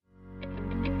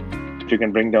if you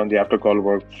can bring down the after call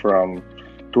work from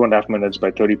 2.5 minutes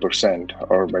by 30%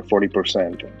 or by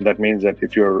 40%, that means that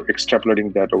if you're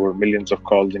extrapolating that over millions of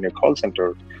calls in your call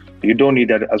center, you don't need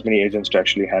that as many agents to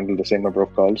actually handle the same number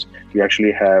of calls. You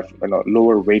actually have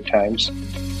lower wait times.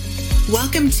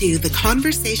 Welcome to the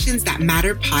Conversations That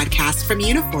Matter podcast from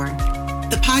Uniphore,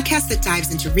 the podcast that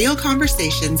dives into real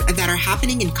conversations that are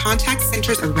happening in contact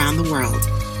centers around the world.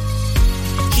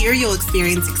 Here you'll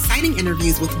experience exciting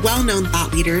interviews with well-known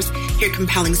thought leaders, hear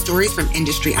compelling stories from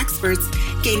industry experts,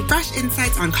 gain fresh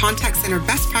insights on contact center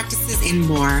best practices, and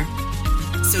more.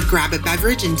 So grab a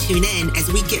beverage and tune in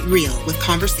as we get real with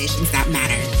Conversations That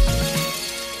Matter.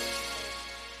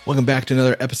 Welcome back to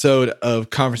another episode of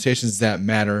Conversations That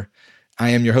Matter. I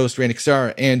am your host, Randy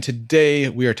Kassar, and today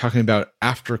we are talking about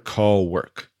after-call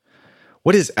work.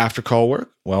 What is after-call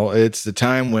work? Well, it's the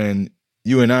time when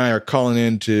you and I are calling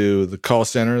into the call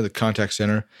center, the contact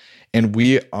center, and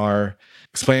we are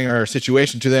explaining our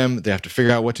situation to them. They have to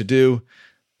figure out what to do.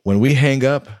 When we hang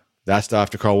up, that's the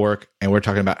after-call work, and we're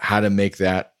talking about how to make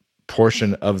that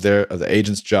portion of the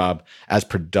agent's job as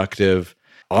productive,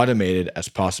 automated as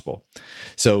possible.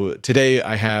 So today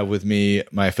I have with me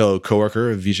my fellow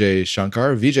coworker, Vijay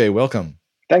Shankar. Vijay, welcome.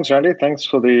 Thanks, Randy. Thanks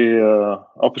for the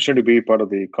opportunity to be part of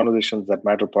the Conversations That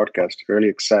Matter podcast. Really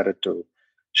excited to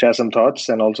share some thoughts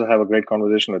and also have a great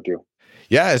conversation with you.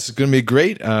 Yeah, it's going to be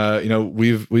great.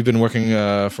 We've been working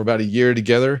for about a year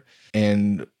together,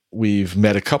 and we've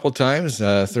met a couple times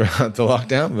throughout the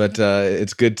lockdown. But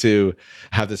it's good to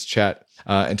have this chat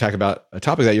and talk about a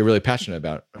topic that you're really passionate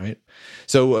about, right?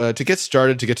 So to get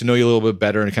started, to get to know you a little bit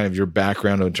better and kind of your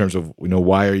background in terms of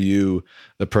why are you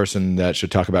the person that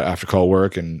should talk about after call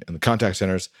work and the contact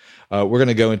centers, we're going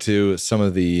to go into some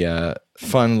of the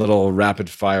fun little rapid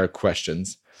fire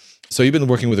questions. So you've been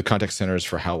working with the contact centers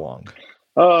for how long?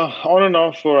 On and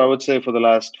off for, I would say, for the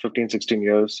last 15, 16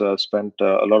 years. Spent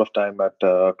a lot of time at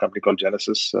a company called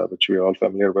Genesys, which we're all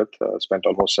familiar with. Spent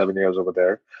almost 7 years over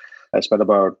there. I spent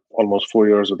about almost 4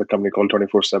 years with a company called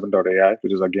 247.ai,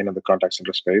 which is again in the contact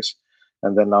center space.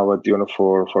 And then now with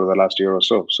Uniphore for the last year or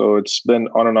so. So it's been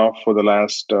on and off for the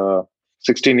last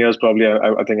 16 years, probably.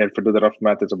 I think if I do the rough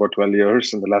math, it's about 12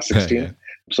 years in the last 16. Yeah.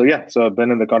 So I've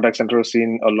been in the contact center,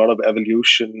 seen a lot of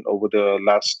evolution over the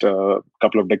last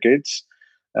couple of decades.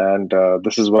 And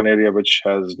this is one area which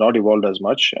has not evolved as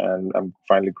much. And I'm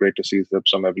finally great to see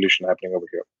some evolution happening over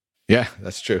here. Yeah,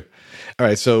 that's true. All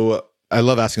right. So I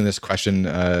love asking this question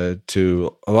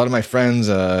to a lot of my friends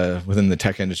within the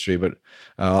tech industry. But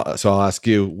so I'll ask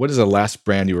you, what is the last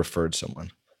brand you referred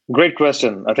someone? Great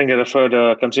question. I think I referred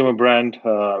a consumer brand.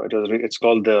 It's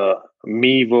called the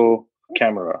Mevo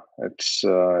camera. It's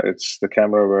the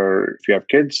camera where if you have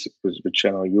kids, which I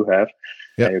know you have,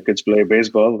 yep, and your kids play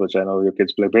baseball, which I know your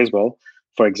kids play baseball,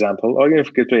 for example, or even if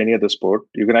you kids play any other sport,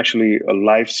 you can actually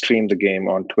live stream the game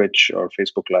on Twitch or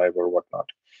Facebook Live or whatnot.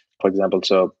 For example,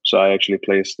 so I actually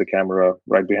place the camera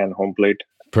right behind home plate.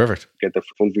 Perfect. Get the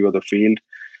full view of the field.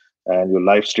 And you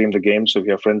live stream the game. So if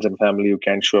you have friends and family who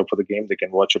can't show up for the game, they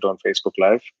can watch it on Facebook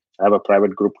Live. I have a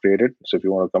private group created. So if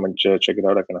you want to come and check it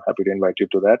out, I'm happy to invite you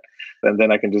to that. And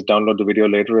then I can just download the video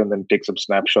later and then take some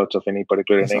snapshots of any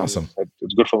particular inning. Awesome.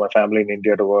 It's good for my family in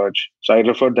India to watch. So I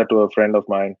referred that to a friend of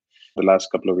mine the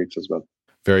last couple of weeks as well.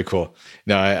 Very cool.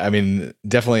 No, I mean,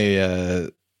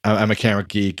 definitely... I'm a camera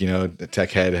geek, a tech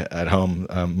head at home.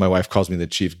 My wife calls me the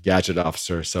chief gadget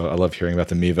officer, so I love hearing about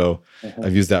the Mevo. Mm-hmm.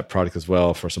 I've used that product as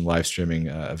well for some live streaming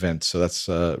events, so that's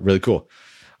really cool.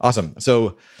 Awesome.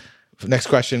 So next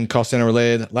question, call center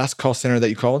related. Last call center that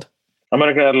you called?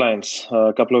 American Airlines,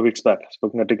 a couple of weeks back.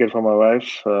 Booking a ticket for my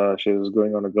wife. She was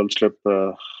going on a girls trip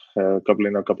a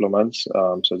couple of months.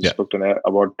 So just booked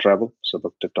about travel. So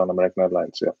booked it on American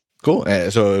Airlines, yeah. Cool.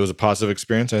 So it was a positive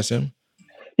experience, I assume?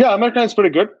 Yeah, American is pretty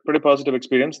good, pretty positive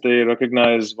experience. They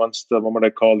recognize the moment I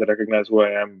call, they recognize who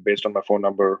I am based on my phone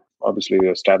number. Obviously,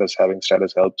 having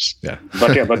status helps. Yeah.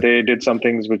 but they did some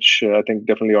things which I think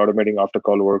definitely automating after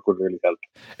call work would really help.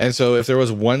 And so if there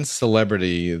was one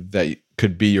celebrity that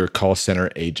could be your call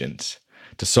center agent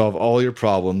to solve all your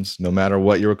problems, no matter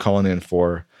what you were calling in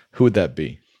for, who would that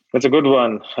be? That's a good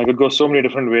one. I could go so many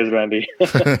different ways, Randy.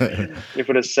 If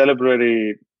it is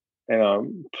celebrity,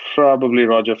 probably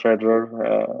Roger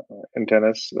Federer in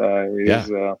tennis.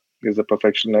 He's a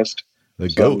perfectionist. The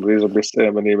GOAT.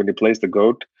 When he plays the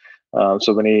GOAT.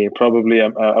 So when he probably,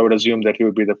 I would assume that he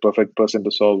would be the perfect person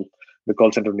to solve the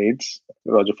call center needs,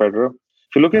 Roger Federer.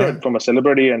 If you look at it from a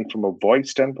celebrity and from a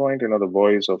voice standpoint, the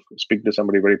voice of speak to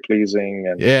somebody very pleasing.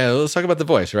 And yeah, let's talk about the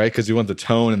voice, right? Because you want the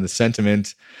tone and the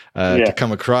sentiment to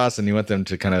come across, and you want them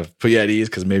to kind of put you at ease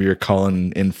because maybe you're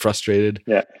calling in frustrated.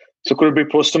 Yeah. So could it be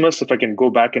posthumous if I can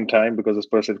go back in time because this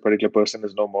particular person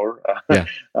is no more? Yeah,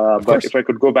 But if I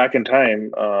could go back in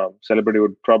time, celebrity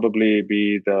would probably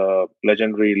be the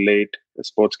legendary late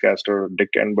sportscaster Dick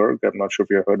Enberg. I'm not sure if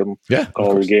you heard him yeah,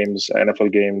 call games,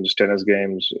 NFL games, tennis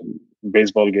games,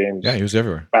 baseball games, yeah. He was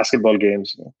everywhere. basketball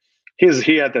games.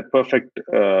 He had that perfect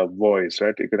voice,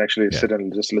 right? You can actually sit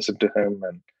and just listen to him,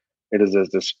 and it is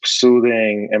this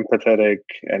soothing, empathetic,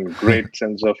 and great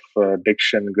sense of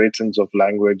diction, great sense of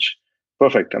language.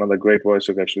 Perfect. Another great voice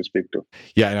to actually speak to.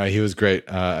 Yeah, no, he was great.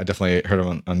 I definitely heard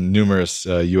him on numerous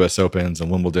U.S. Opens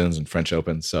and Wimbledons and French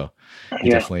Opens. So he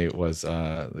definitely was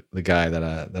the guy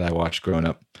that I watched growing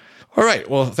up. All right.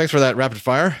 Well, thanks for that rapid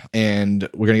fire. And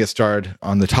we're going to get started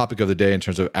on the topic of the day in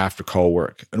terms of after call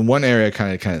work. And one area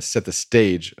kind of set the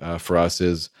stage for us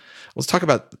is, let's talk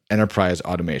about enterprise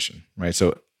automation, right?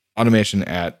 So automation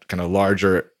at kind of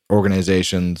larger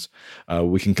organizations.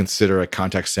 We can consider a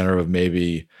contact center of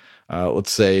maybe,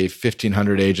 let's say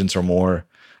 1,500 agents or more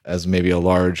as maybe a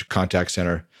large contact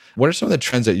center. What are some of the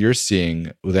trends that you're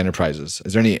seeing with enterprises?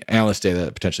 Is there any analyst data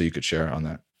that potentially you could share on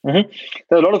that? Mm-hmm.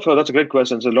 There are a lot of that's a great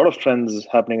question. So a lot of trends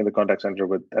happening in the contact center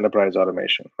with enterprise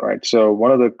automation, right? So one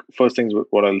of the first things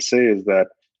what I'll say is that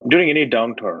during any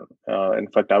downturn, in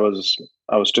fact, I was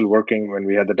still working when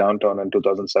we had the downturn in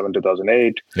 2007,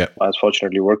 2008. Yep. I was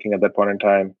fortunately working at that point in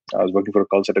time. I was working for a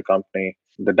call center company.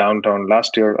 The downturn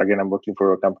last year, again, I'm working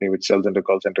for a company which sells into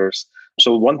call centers.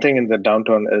 So one thing in the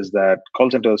downturn is that call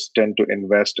centers tend to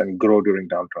invest and grow during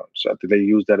downturns. So they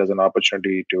use that as an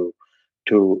opportunity to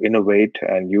innovate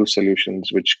and use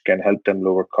solutions which can help them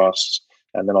lower costs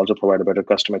and then also provide a better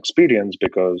customer experience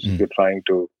because you're trying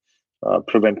to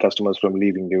prevent customers from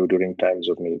leaving you during times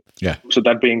of need. Yeah. So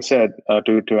that being said,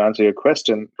 to answer your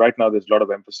question, right now there's a lot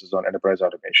of emphasis on enterprise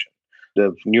automation. There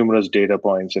are numerous data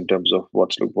points in terms of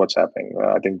what's happening.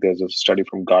 I think there's a study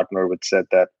from Gartner which said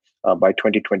that by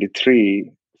 2023,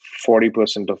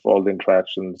 40% of all the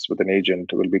interactions with an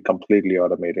agent will be completely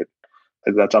automated.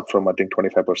 That's up from, I think,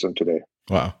 25% today.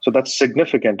 Wow. So that's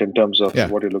significant in terms of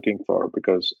what you're looking for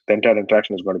because the entire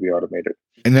interaction is going to be automated.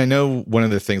 And I know one of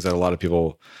the things that a lot of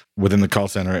people within the call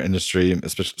center industry,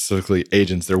 specifically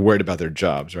agents, they're worried about their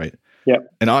jobs, right? Yeah.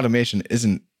 And automation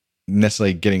isn't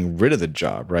necessarily getting rid of the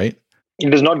job, right?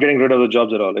 It is not getting rid of the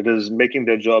jobs at all. It is making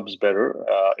their jobs better.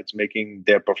 It's making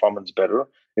their performance better.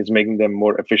 It's making them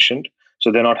more efficient.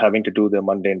 So they're not having to do their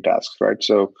mundane tasks, right?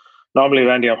 So normally,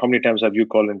 Randy, how many times have you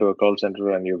called into a call center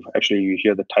and you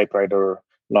hear the typewriter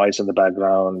noise in the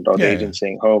background or the agent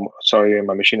saying, "Oh, sorry,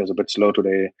 my machine is a bit slow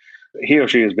today." He or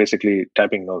she is basically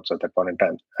typing notes at that point in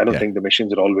time. I don't think the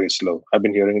machines are always slow. I've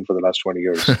been hearing it for the last 20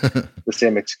 years. The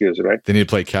same excuse, right? They need to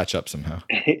play catch up somehow.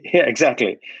 Yeah,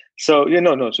 exactly. So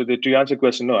no. So to answer your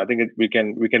question, no. I think we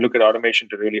can look at automation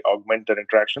to really augment their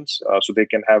interactions, so they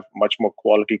can have much more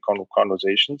quality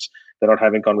conversations. They're not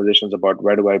having conversations about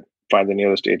where do I find the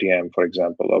nearest ATM, for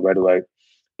example, or where do I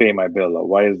pay my bill, or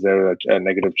why is there a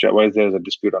negative check, why is there a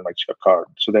dispute on my card.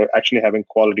 So they're actually having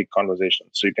quality conversations.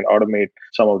 So you can automate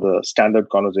some of the standard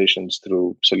conversations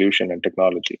through solution and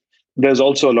technology. There's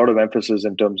also a lot of emphasis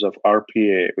in terms of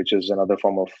RPA, which is another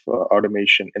form of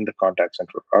automation in the contact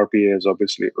center. RPA is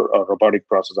obviously robotic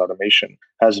process automation,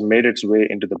 has made its way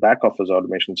into the back office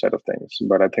automation side of things.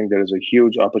 But I think there is a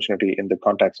huge opportunity in the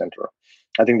contact center.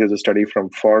 I think there's a study from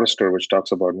Forrester which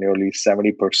talks about nearly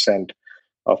 70%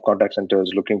 of contact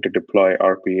centers looking to deploy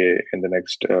RPA in the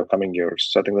next coming years.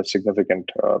 So I think that's significant,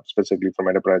 specifically from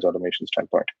enterprise automation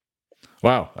standpoint.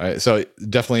 Wow. So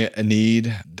definitely a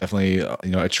need, definitely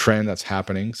a trend that's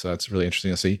happening. So that's really interesting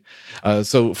to see.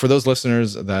 So for those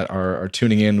listeners that are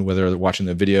tuning in, whether they're watching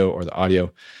the video or the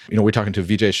audio, we're talking to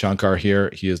Vijay Shankar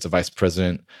here. He is the vice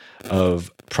president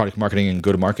of product marketing and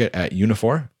go-to-market at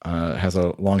Uniphore. Has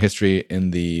a long history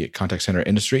in the contact center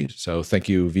industry. So thank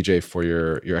you, Vijay, for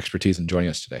your expertise in joining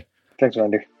us today. Thanks,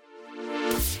 Randy.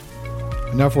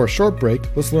 And now for a short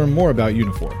break, let's learn more about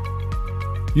Uniphore.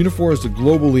 Uniphore is the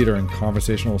global leader in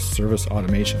conversational service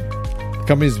automation. The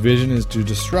company's vision is to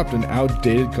disrupt an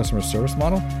outdated customer service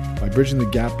model by bridging the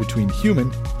gap between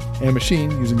human and machine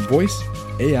using voice,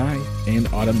 AI, and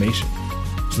automation,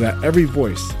 so that every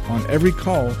voice on every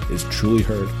call is truly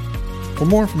heard. For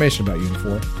more information about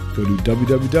Uniphore, go to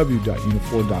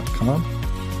www.uniphore.com,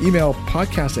 email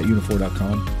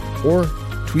podcast@uniphore.com, or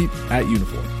tweet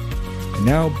 @Uniphore. And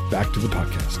now back to the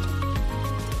podcast.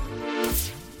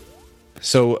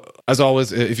 So as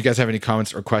always, if you guys have any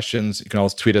comments or questions, you can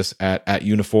always tweet us at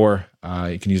Uniphore.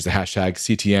 You can use the hashtag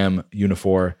CTM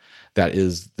Uniphore. That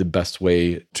is the best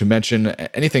way to mention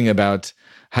anything about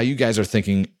how you guys are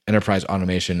thinking enterprise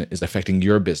automation is affecting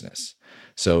your business.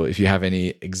 So if you have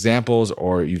any examples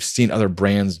or you've seen other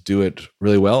brands do it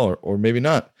really well, or maybe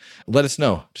not, let us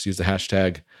know. Just use the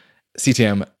hashtag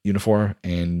CTM Uniphore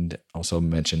and also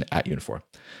mention @Uniphore.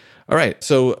 All right,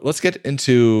 so let's get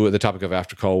into the topic of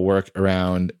after call work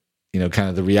around, kind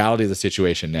of the reality of the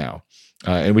situation now.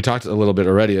 And we talked a little bit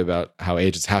already about how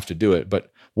agents have to do it,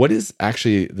 but what is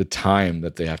actually the time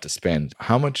that they have to spend?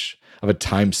 How much of a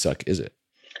time suck is it?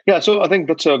 Yeah, so I think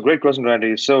that's a great question,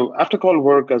 Randy. So after call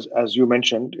work, as you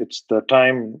mentioned, it's the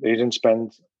time the agent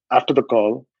spends after the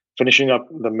call finishing up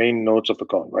the main notes of the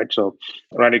call, right? So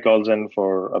Randy calls in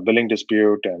for a billing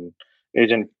dispute and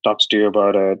agent talks to you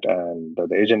about it, and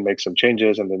the agent makes some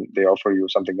changes, and then they offer you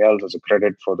something else as a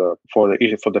credit for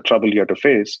the trouble you have to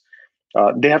face.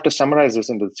 They have to summarize this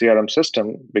in the CRM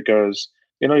system because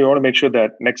you want to make sure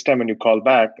that next time when you call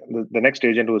back, the next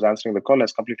agent who is answering the call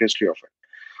has complete history of it.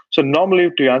 So normally,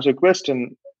 to answer your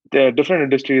question, the different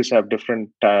industries have different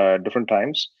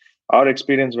times. Our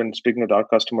experience when speaking with our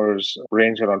customers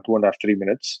range around 2.5, 3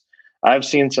 minutes. I've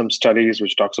seen some studies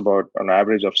which talks about an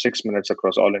average of 6 minutes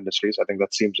across all industries. I think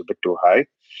that seems a bit too high.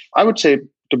 I would say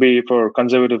to be for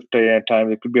conservative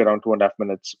time, it could be around 2.5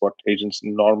 minutes what agents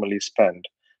normally spend,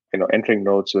 entering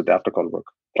notes with after call work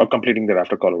or completing their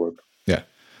after call work. Yeah.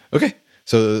 Okay.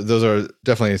 So those are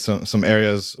definitely some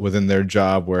areas within their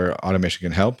job where automation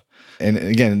can help. And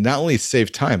again, not only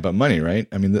save time, but money, right?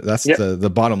 I mean, that's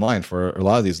the bottom line for a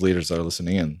lot of these leaders that are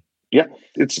listening in. Yeah,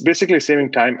 it's basically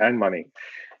saving time and money.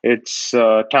 It's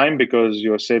time because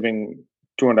you're saving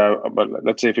 2.5, but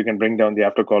let's say if you can bring down the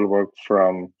after call work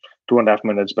from 2.5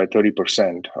 minutes by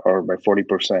 30% or by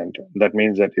 40%, that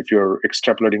means that if you're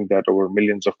extrapolating that over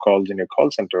millions of calls in your call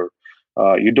center,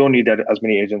 you don't need that as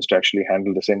many agents to actually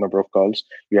handle the same number of calls.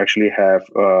 You actually have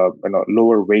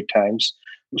lower wait times.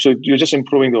 So you're just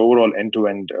improving the overall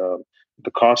end-to-end,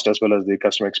 the cost as well as the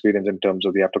customer experience in terms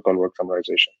of the after-call work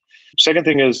summarization. Second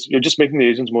thing is you're just making the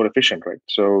agents more efficient, right?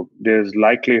 So there's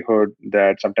likelihood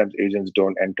that sometimes agents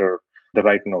don't enter the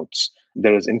right notes.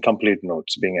 There is incomplete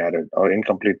notes being added or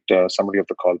incomplete summary of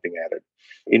the call being added,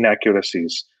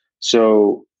 inaccuracies.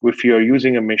 So if you're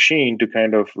using a machine to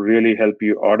kind of really help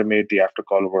you automate the after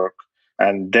call work,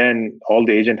 and then all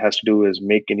the agent has to do is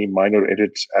make any minor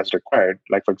edits as required.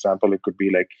 Like, for example, it could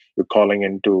be like you're calling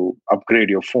in to upgrade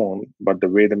your phone, but the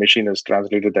way the machine has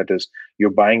translated that is you're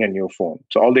buying a new phone.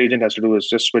 So all the agent has to do is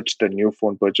just switch the new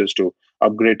phone purchase to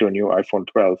upgrade to a new iPhone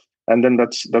 12. And then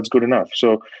that's good enough.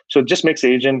 So it just makes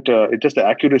the agent, the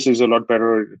accuracy is a lot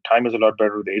better, time is a lot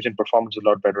better, the agent performance is a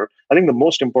lot better. I think the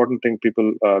most important thing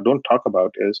people don't talk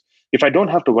about is if I don't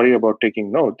have to worry about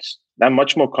taking notes, I'm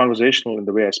much more conversational in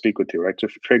the way I speak with you, right? So,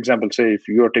 for example, say if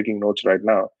you're taking notes right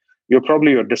now,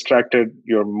 you're distracted,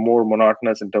 you're more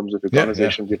monotonous in terms of your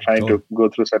conversations, you're trying to go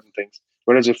through certain things.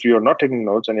 Whereas if you're not taking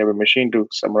notes and you have a machine to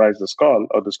summarize this call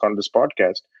or this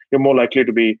podcast, you're more likely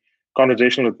to be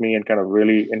conversational with me and kind of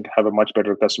really have a much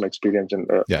better customer experience. And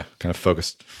kind of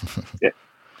focused. Yeah,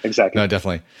 exactly. No,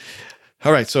 definitely.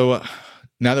 All right. So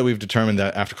now that we've determined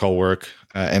that after call work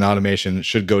and automation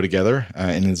should go together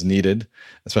and is needed,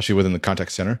 especially within the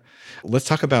contact center, let's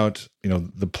talk about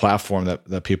the platform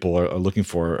that people are looking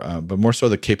for, but more so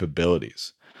the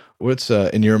capabilities. What's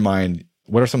in your mind?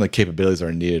 What are some of the capabilities that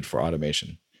are needed for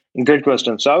automation? Great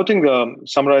question. So I would think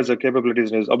summarize the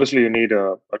capabilities is obviously you need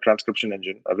a transcription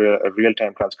engine, a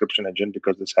real-time transcription engine,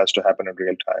 because this has to happen in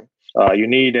real time. You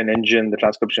need an engine, the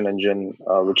transcription engine,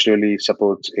 which really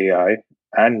supports AI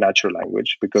and natural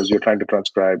language, because you're trying to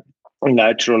transcribe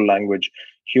natural language,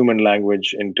 human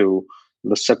language into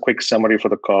the quick summary for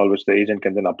the call, which the agent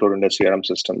can then upload in their CRM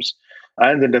systems.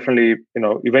 And then definitely,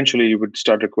 eventually you would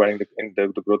start requiring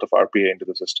the growth of RPA into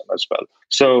the system as well.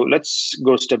 So let's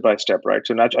go step by step, right?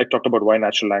 So I talked about why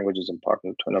natural language is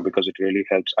important, because it really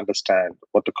helps understand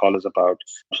what the call is about.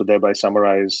 So thereby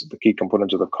summarize the key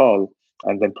components of the call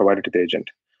and then provide it to the agent.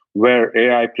 Where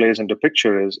AI plays into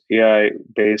picture is AI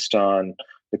based on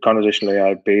the conversational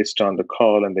AI based on the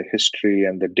call and the history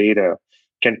and the data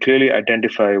can clearly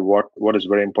identify what is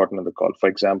very important in the call. For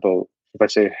example, if I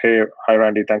say, "Hey, hi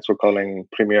Randy, thanks for calling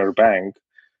Premier Bank."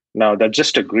 Now that's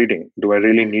just a greeting. Do I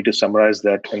really need to summarize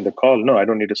that in the call? No, I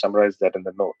don't need to summarize that in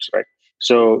the notes, right?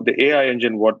 So the AI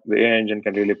engine, what the AI engine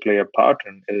can really play a part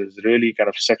in is really kind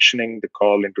of sectioning the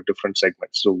call into different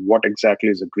segments. So what exactly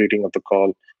is the greeting of the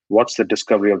call? What's the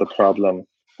discovery of the problem?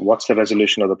 What's the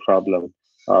resolution of the problem?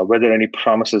 Whether any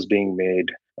promises being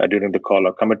made during the call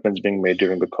or commitments being made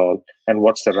during the call, and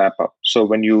what's the wrap up. So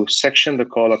when you section the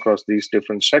call across these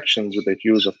different sections with the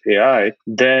use of AI,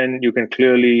 then you can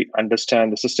clearly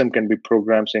understand the system can be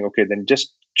programmed saying, okay, then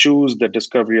just choose the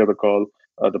discovery of the call,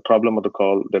 the problem of the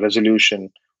call, the resolution,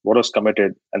 what was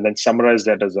committed, and then summarize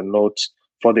that as the notes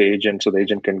for the agent, so the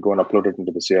agent can go and upload it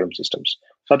into the CRM systems.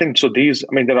 So I think so.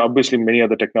 There are obviously many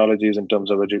other technologies in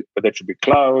terms of whether it should be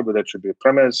cloud, whether it should be a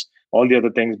premise, all the other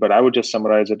things. But I would just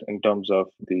summarize it in terms of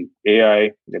the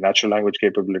AI, the natural language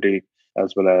capability,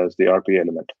 as well as the RPA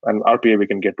element. And RPA, we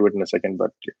can get to it in a second,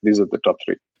 but these are the top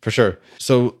three. For sure.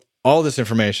 So all this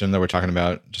information that we're talking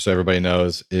about, just so everybody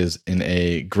knows, is in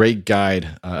a great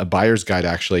guide, a buyer's guide,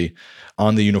 actually,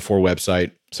 on the Uniphore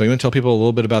website. So you want to tell people a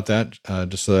little bit about that,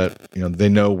 just so that they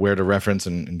know where to reference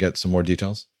and get some more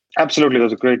details? Absolutely,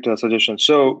 that's a great suggestion.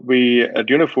 So we at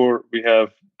Uniphore, we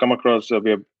have come across,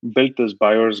 we have built this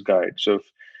buyer's guide. So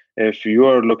if you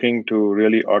are looking to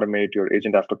really automate your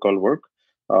agent after call work,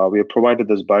 we have provided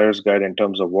this buyer's guide in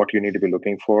terms of what you need to be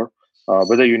looking for.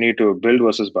 Whether you need to build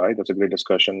versus buy, that's a great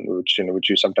discussion, which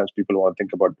you sometimes people want to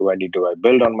think about. Do I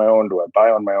build on my own? Do I buy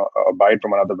on my own, or buy it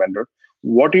from another vendor?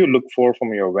 What do you look for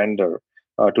from your vendor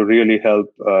to really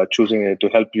help to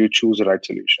help you choose the right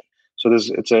solution? So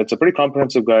it's a pretty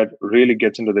comprehensive guide. Really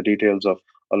gets into the details of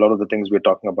a lot of the things we're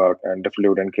talking about, and definitely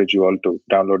would encourage you all to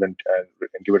download and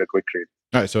give it a quick read.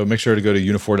 All right, so make sure to go to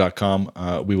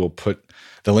uniphore.com. We will put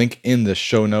the link in the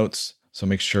show notes. So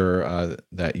make sure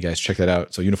that you guys check that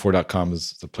out. So uniphore.com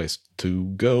is the place to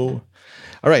go.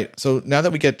 All right. So now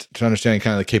that we get to understanding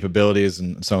kind of the capabilities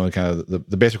and some of the kind of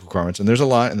the basic requirements, and there's a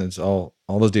lot, and it's all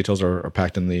those details are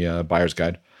packed in the buyer's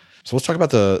guide. So let's talk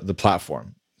about the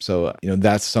platform. So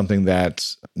that's something that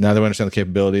now that we understand the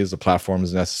capabilities, the platform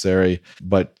is necessary.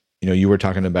 But you were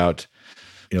talking about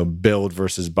build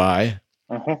versus buy.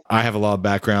 Uh-huh. I have a lot of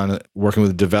background working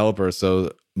with developers,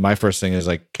 so my first thing is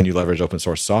can you leverage open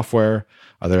source software?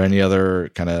 Are there any other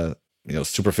kind of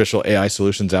superficial AI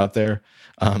solutions out there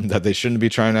that they shouldn't be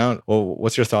trying out? Well,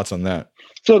 what's your thoughts on that?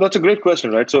 So that's a great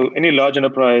question, right? So any large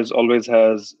enterprise always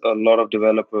has a lot of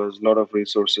developers, a lot of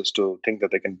resources to think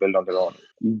that they can build on their own.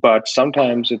 But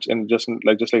sometimes it's just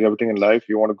like everything in life,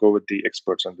 you want to go with the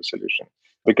experts on the solution,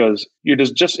 because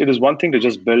it is one thing to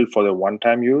just build for the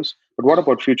one-time use. But what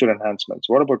about future enhancements?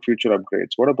 What about future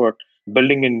upgrades? What about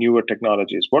building in newer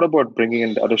technologies? What about bringing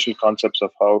in the additional concepts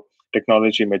of how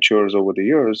technology matures over the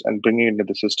years and bringing it into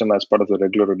the system as part of the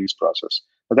regular release process?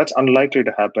 But that's unlikely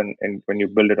to happen when you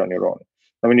build it on your own.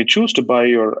 Now, when you choose to buy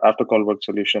your after-call work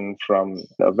solution from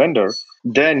a vendor,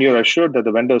 then you're assured that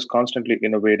the vendor is constantly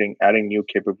innovating, adding new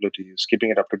capabilities,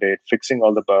 keeping it up to date, fixing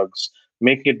all the bugs,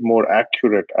 making it more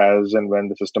accurate as and when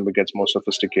the system gets more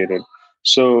sophisticated.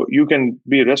 So you can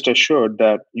be rest assured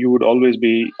that you would always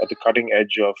be at the cutting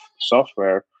edge of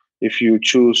software if you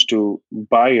choose to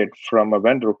buy it from a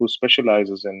vendor who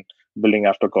specializes in building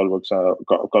after call work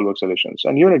solutions.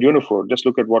 And even at Uniphore, just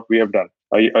look at what we have done.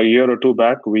 A year or two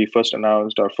back, we first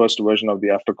announced our first version of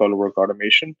the after call work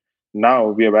automation. Now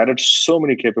we have added so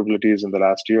many capabilities in the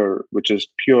last year, which is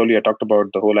purely, I talked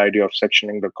about the whole idea of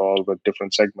sectioning the call with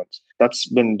different segments. That's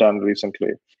been done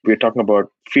recently. We're talking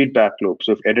about feedback loops.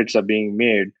 So if edits are being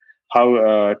made,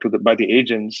 how by the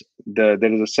agents, there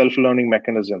is a self-learning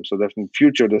mechanism, so that in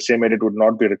future the same edit would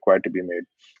not be required to be made.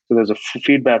 So there's a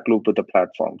feedback loop with the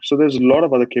platform. So there's a lot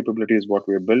of other capabilities what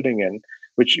we're building in,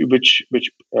 which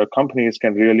companies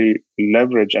can really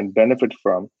leverage and benefit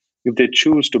from if they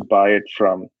choose to buy it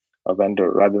from a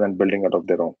vendor rather than building it of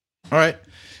their own. All right,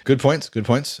 good points.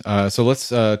 So let's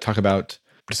talk about,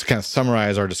 just to kind of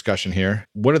summarize our discussion here.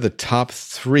 What are the top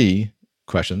 3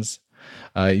 questions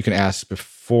you can ask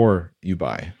before you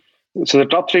buy? So the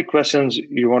top 3 questions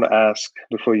you want to ask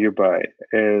before you buy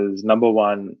is, number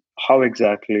 1, how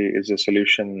exactly is the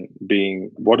solution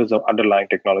what is the underlying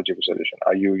technology of the solution?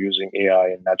 Are you using AI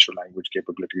and natural language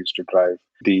capabilities to drive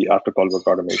the after-call work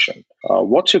automation?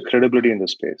 What's your credibility in the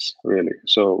space, really?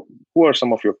 So who are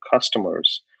some of your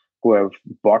customers who have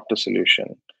bought the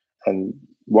solution, and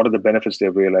what are the benefits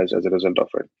they've realized as a result of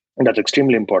it? And that's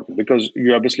extremely important, because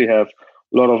you obviously have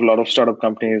a lot of startup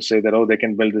companies say that, they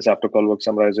can build this after call work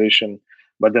summarization,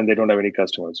 but then they don't have any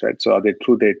customers, right? So they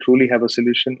truly have a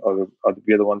solution, or are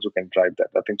we the ones who can drive that?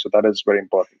 I think so. That is very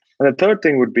important. And the third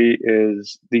thing would be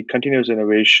is the continuous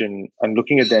innovation and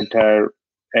looking at the entire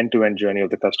end-to-end journey of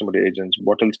the customer to agents.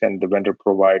 What else can the vendor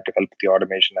provide to help the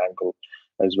automation angle?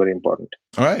 Is very important.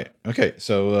 All right. Okay.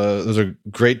 So those are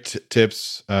great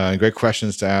tips, great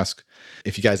questions to ask.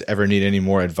 If you guys ever need any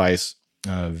more advice,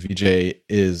 Vijay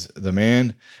is the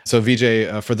man. So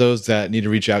Vijay, for those that need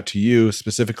to reach out to you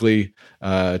specifically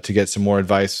to get some more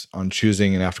advice on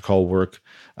choosing an after-call work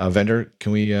vendor,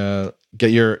 can we get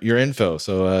your info?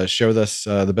 So share with us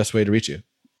the best way to reach you.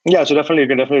 Yeah, so you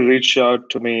can definitely reach out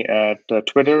to me at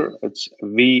Twitter. It's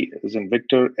V as in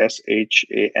Victor,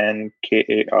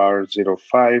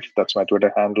 SHANKAR05. That's my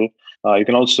Twitter handle. You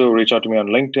can also reach out to me on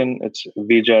LinkedIn. It's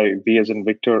Vijay, V as in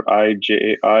Victor,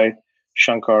 IJAI.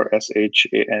 Shankar,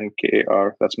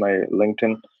 Shankar. That's my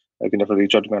LinkedIn. You can definitely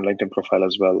reach out to me on LinkedIn profile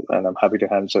as well. And I'm happy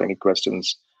to answer any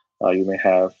questions you may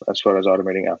have as far as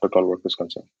automating after-call work is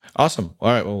concerned. Awesome. All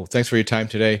right. Well, thanks for your time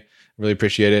today. Really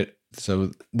appreciate it. So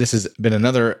this has been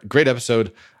another great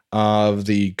episode of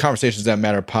the Conversations That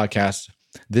Matter podcast.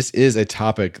 This is a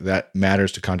topic that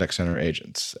matters to contact center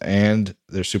agents and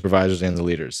their supervisors and the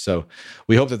leaders. So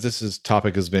we hope that this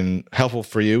topic has been helpful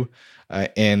for you.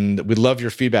 And we'd love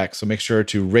your feedback. So make sure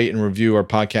to rate and review our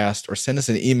podcast or send us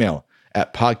an email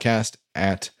at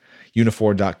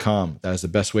podcast@unifor.com. That is the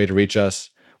best way to reach us.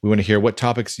 We want to hear what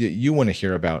topics you want to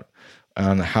hear about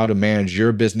on how to manage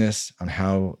your business, on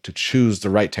how to choose the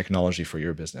right technology for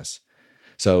your business.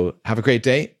 So have a great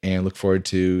day and look forward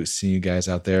to seeing you guys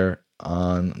out there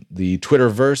on the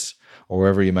Twitterverse or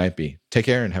wherever you might be. Take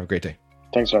care and have a great day.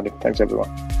 Thanks, Randy. Thanks, everyone.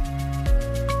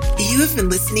 You have been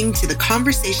listening to the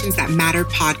Conversations That Matter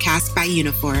podcast by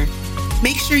Unifor.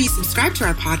 Make sure you subscribe to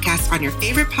our podcast on your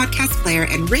favorite podcast player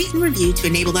and rate and review to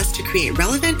enable us to create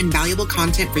relevant and valuable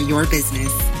content for your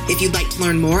business. If you'd like to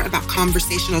learn more about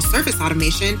conversational service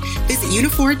automation, visit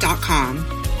unifor.com.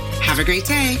 Have a great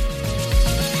day.